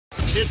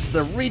It's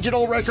the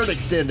regional record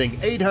extending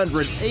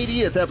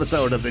 880th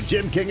episode of the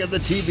Jim King of the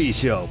TV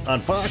show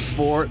on Fox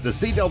 4, the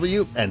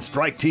CW, and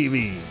Strike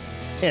TV.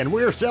 And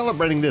we're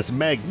celebrating this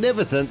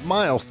magnificent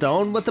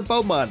milestone with the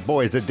Beaumont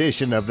Boys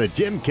edition of the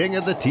Jim King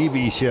of the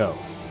TV show,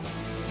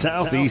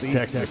 Southeast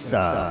Texas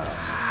style.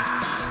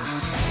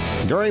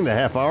 During the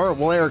half hour,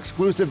 we'll air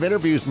exclusive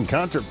interviews and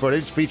concert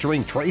footage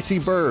featuring Tracy,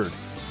 Byrd,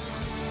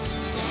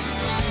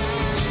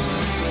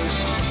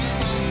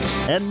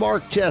 and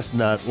Mark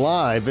Chestnut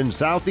live in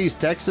Southeast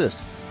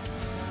Texas.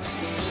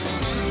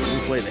 We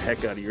play the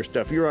heck out of your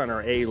stuff. You're on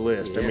our A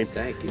list. Yeah,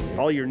 thank you, man.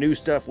 All your new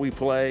stuff we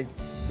play,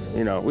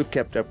 you know, we've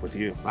kept up with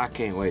you. I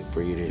can't wait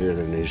for you to hear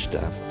the new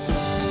stuff.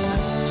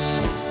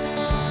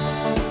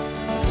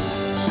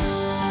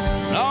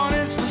 Lord,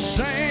 it's the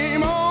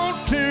same old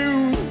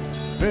tune,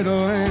 fiddle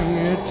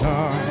and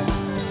guitar.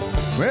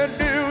 Where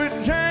do we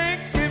take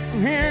it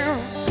from here?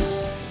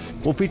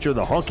 We'll feature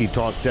the Honky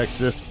Tonk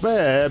Texas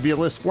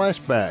fabulous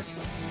flashback.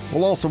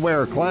 We'll also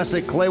wear a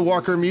classic Clay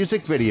Walker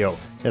music video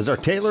as our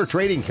Taylor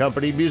Trading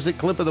Company music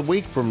clip of the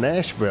week from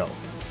Nashville.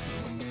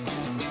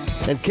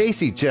 And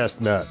Casey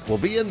Chestnut will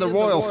be in the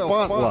Royal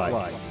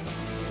Spotlight.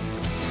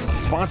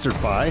 Sponsored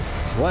by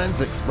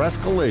Glenn's Express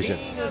Collision.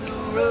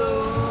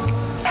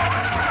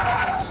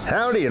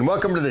 Howdy and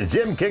welcome to the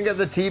Jim King of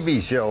the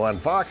TV show on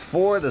Fox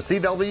 4, the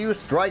CW,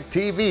 Strike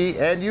TV,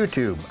 and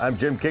YouTube. I'm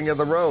Jim King of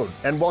the Road,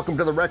 and welcome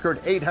to the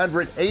record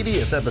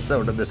 880th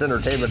episode of this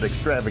entertainment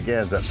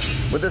extravaganza.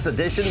 With this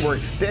edition, we're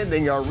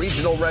extending our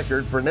regional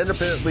record for an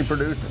independently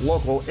produced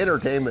local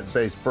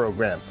entertainment-based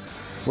program.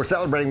 We're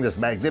celebrating this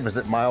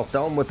magnificent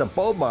milestone with the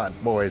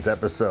Beaumont Boys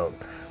episode.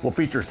 We'll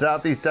feature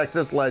Southeast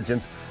Texas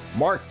legends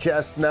Mark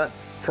Chestnut,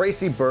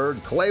 Tracy,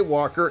 Byrd, Clay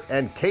Walker,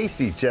 and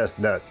Casey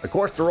Chestnut. Of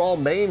course, they're all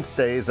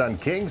mainstays on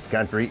King's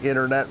Country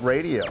Internet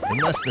Radio. In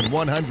less than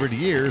 100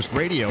 years,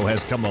 radio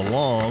has come a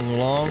long,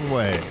 long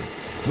way.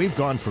 We've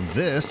gone from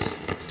this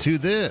to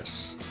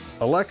this.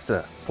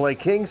 Alexa, play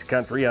King's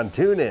Country on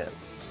TuneIn.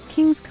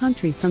 King's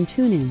Country from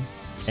TuneIn.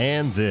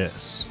 And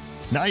this.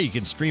 Now you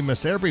can stream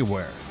us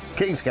everywhere.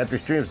 King's Country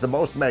streams the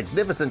most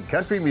magnificent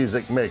country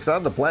music mix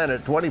on the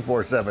planet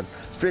 24/7.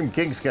 Stream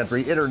King's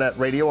Country Internet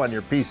Radio on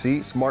your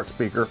PC, smart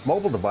speaker,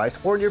 mobile device,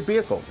 or in your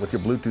vehicle with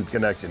your Bluetooth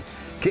connection.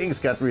 King's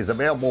Country is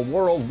available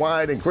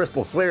worldwide and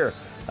crystal clear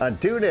on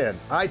TuneIn,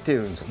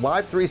 iTunes,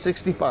 Live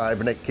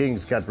 365, and at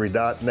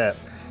kingscountry.net.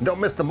 And don't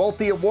miss the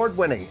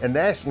multi-award-winning and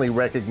nationally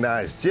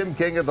recognized Jim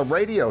King of the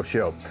Radio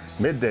show,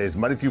 middays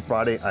Monday through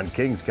Friday on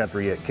King's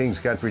Country at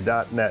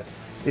kingscountry.net.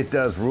 It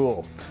does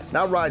rule.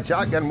 Now ride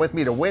shotgun with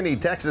me to Winnie,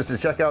 Texas to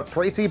check out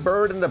Tracy,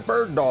 Byrd, and the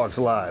Byrd Dogs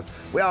live.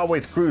 We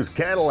always cruise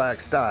Cadillac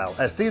style,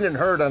 as seen and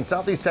heard on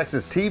Southeast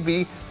Texas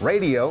TV,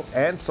 radio,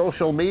 and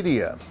social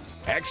media.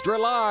 Extra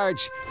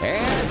large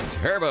and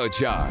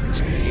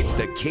turbocharged. It's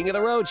the King of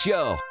the Road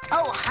show.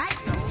 Oh, hi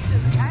to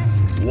the guy.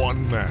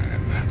 One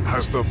man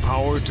has the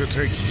power to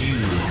take you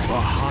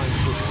behind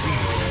the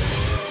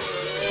scenes.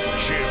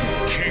 Jim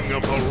King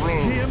of the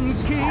Road. Jim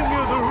King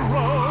of the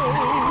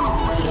Road.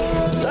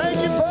 Thank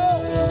you,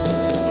 folks.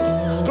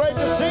 It's great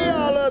to see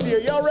all of you.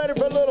 Y'all ready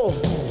for a little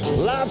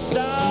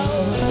lifestyle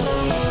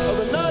of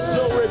the not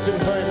so rich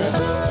and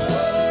famous?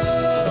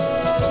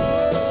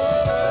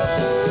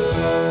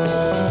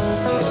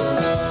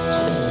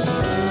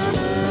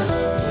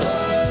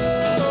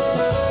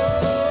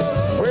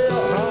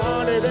 Well,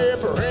 honey, they're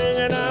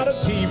bringing out a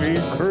TV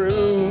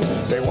crew.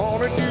 They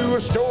want to do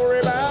a story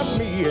about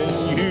me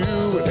and you.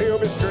 They'll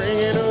be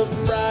stringing up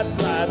bright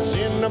lights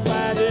in the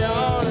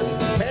backyard.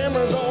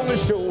 Cameras on the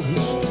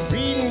shoulders,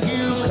 reading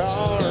cue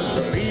cards.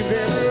 So leave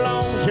them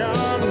long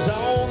johns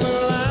on the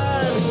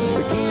line.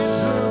 The kids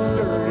look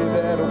dirty,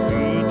 that'll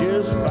be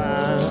just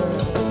fine.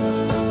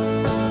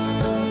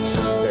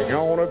 They're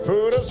gonna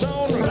put us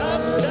on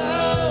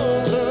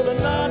lifestyles of the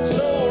not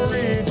so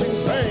rich and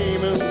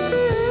famous.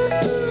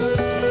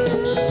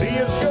 See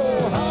us go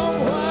hog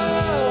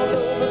wild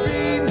over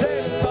beans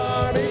and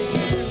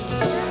barbecue.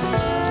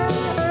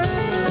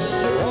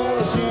 They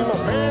wanna see my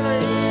family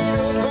eat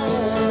a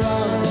bone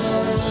rock.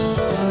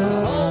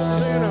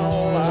 Homes in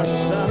all our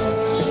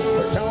sons.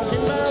 We're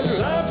talking about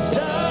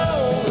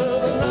lifestyles of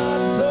the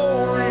not so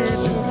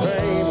rich and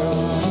famous.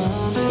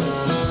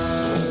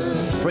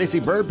 Tracy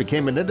Byrd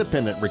became an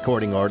independent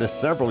recording artist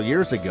several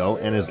years ago,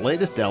 and his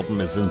latest album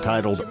is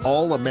entitled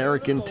All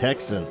American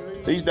Texan.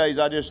 These days,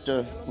 I just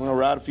when I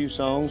write a few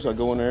songs, I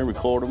go in there,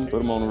 record them,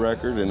 put them on the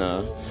record, and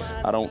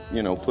I don't,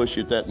 push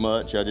it that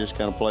much. I just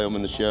kind of play them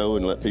in the show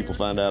and let people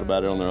find out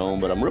about it on their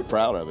own. But I'm real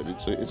proud of it.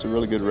 It's a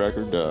really good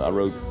record. I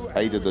wrote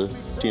 8 of the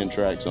 10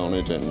 tracks on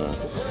it, and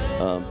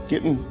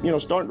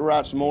starting to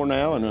write some more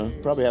now,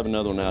 and probably have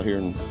another one out here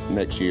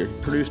next year.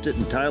 Produced it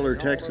in Tyler,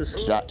 Texas.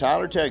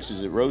 Tyler,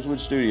 Texas, at Rosewood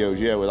Studios,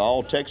 yeah, with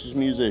all Texas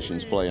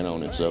musicians playing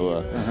on it.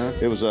 So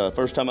it was the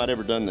first time I'd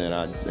ever done that.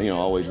 I,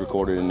 always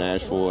recorded in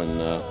Nashville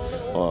and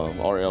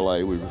or LA.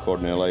 We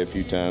recorded in LA a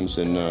few times,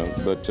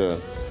 but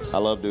I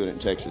love doing it in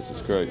Texas.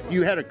 It's great.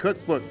 You had a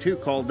cookbook too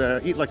called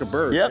Eat Like a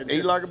Bird. Yep,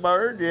 Eat Like a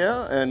Bird,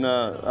 yeah. And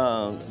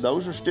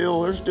those are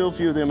there's still a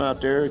few of them out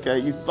there. Okay,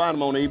 you can find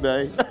them on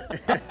eBay.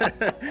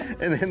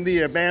 And then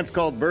the band's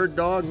called Byrd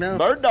Dog now?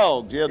 Bird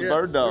Dogs, yeah, the Yeah,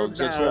 Bird Dogs,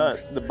 Bird that's Dogs.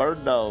 right. The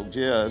Bird Dogs,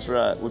 yeah, that's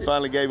right. We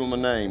finally gave them a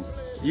name.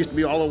 Used to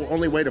be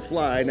only way to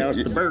fly. Now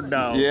it's the Byrd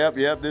Dogs. Yep,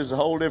 this is a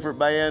whole different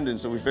band, and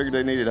so we figured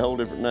they needed a whole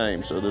different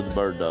name, so they're the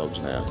Bird Dogs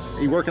now.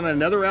 Are you working on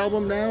another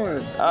album now?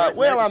 Or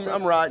Well,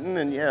 I'm writing,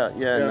 and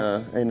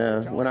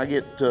and when I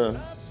get to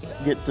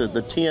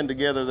the 10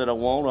 together that I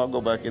want, I'll go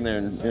back in there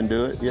and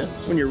do it, yeah.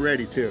 When you're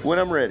ready to. When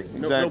I'm ready,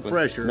 No exactly.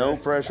 pressure, No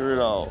right? pressure at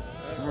all.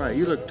 All right,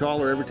 you look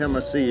taller every time I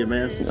see you,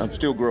 man. I'm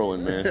still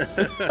growing, man.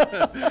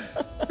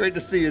 Great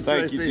to see you,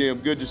 Thank Tracy. you, Jim.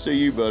 Good to see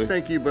you, buddy.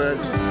 Thank you, bud.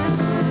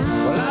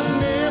 Well,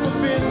 I've never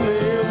been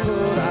there,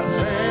 but I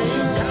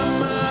think I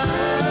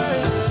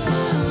might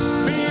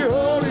be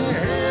holding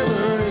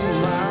heaven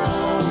in my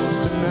arms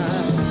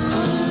tonight.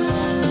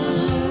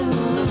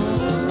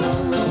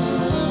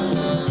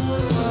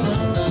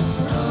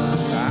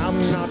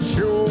 I'm not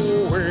sure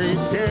where it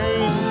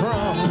came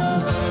from,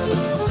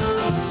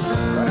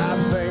 but I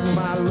think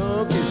my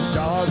lucky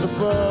stars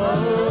above.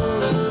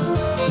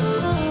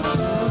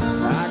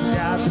 I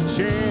got the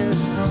chance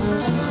to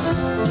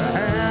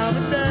have a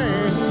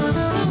dance,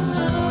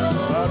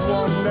 but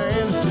one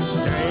dance just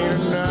ain't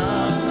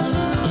enough.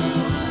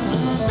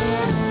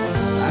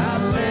 I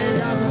think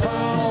I'm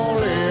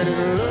falling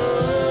in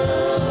love.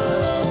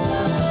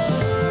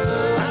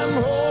 I'm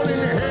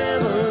holding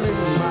heaven in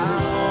my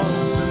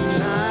arms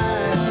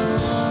tonight.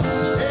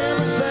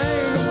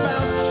 Everything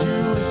about you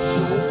is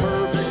so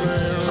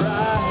perfectly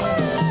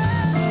right.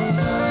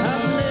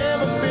 I've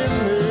never been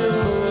there,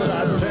 but I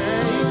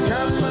think I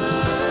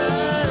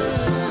might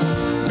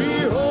be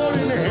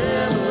holding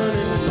heaven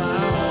in my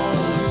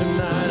arms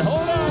tonight.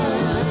 Hold on.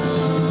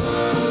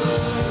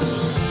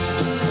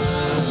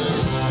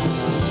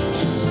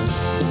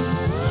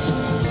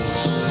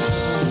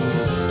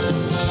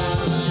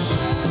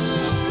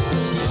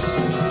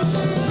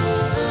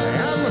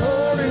 I'm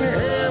holding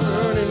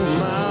heaven in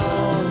my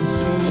arms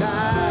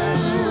tonight.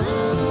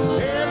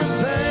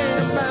 Everything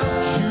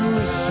about you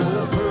is so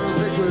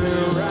perfectly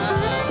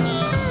right.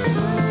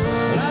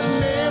 I've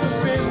never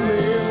been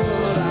there,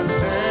 but I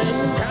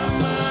think I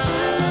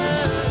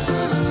might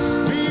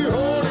be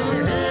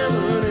holding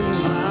heaven in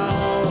my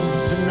arms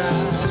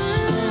tonight.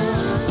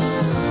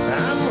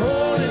 I'm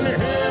holding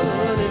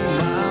heaven in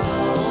my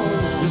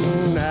arms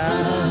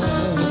tonight.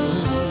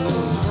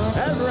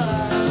 That's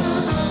right.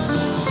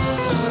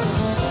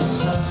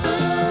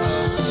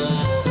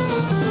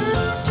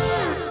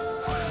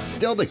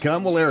 Still to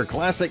come, we'll air a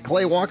classic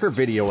Clay Walker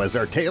video as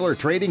our Taylor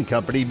Trading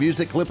Company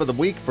music clip of the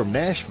week from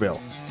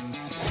Nashville.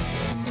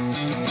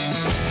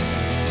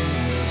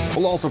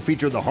 We'll also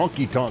feature the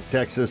Honky Tonk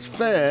Texas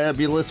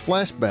Fabulous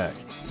Flashback.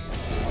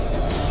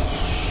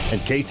 And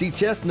Casey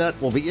Chestnut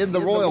will be in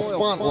the Royal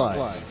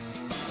Spotlight.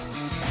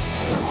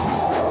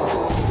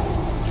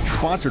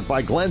 Sponsored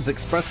by Glenn's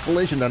Express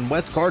Collision on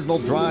West Cardinal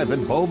Drive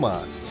in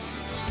Beaumont.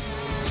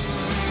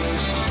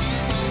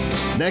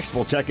 Next,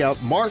 we'll check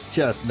out Mark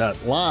Chestnut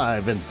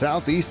live in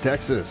Southeast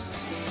Texas.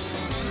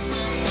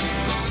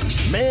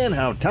 Man,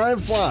 how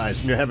time flies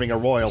when you're having a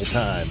royal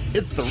time.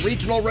 It's the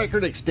regional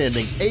record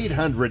extending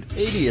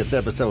 880th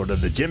episode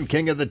of the Jim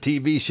King of the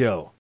TV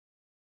show.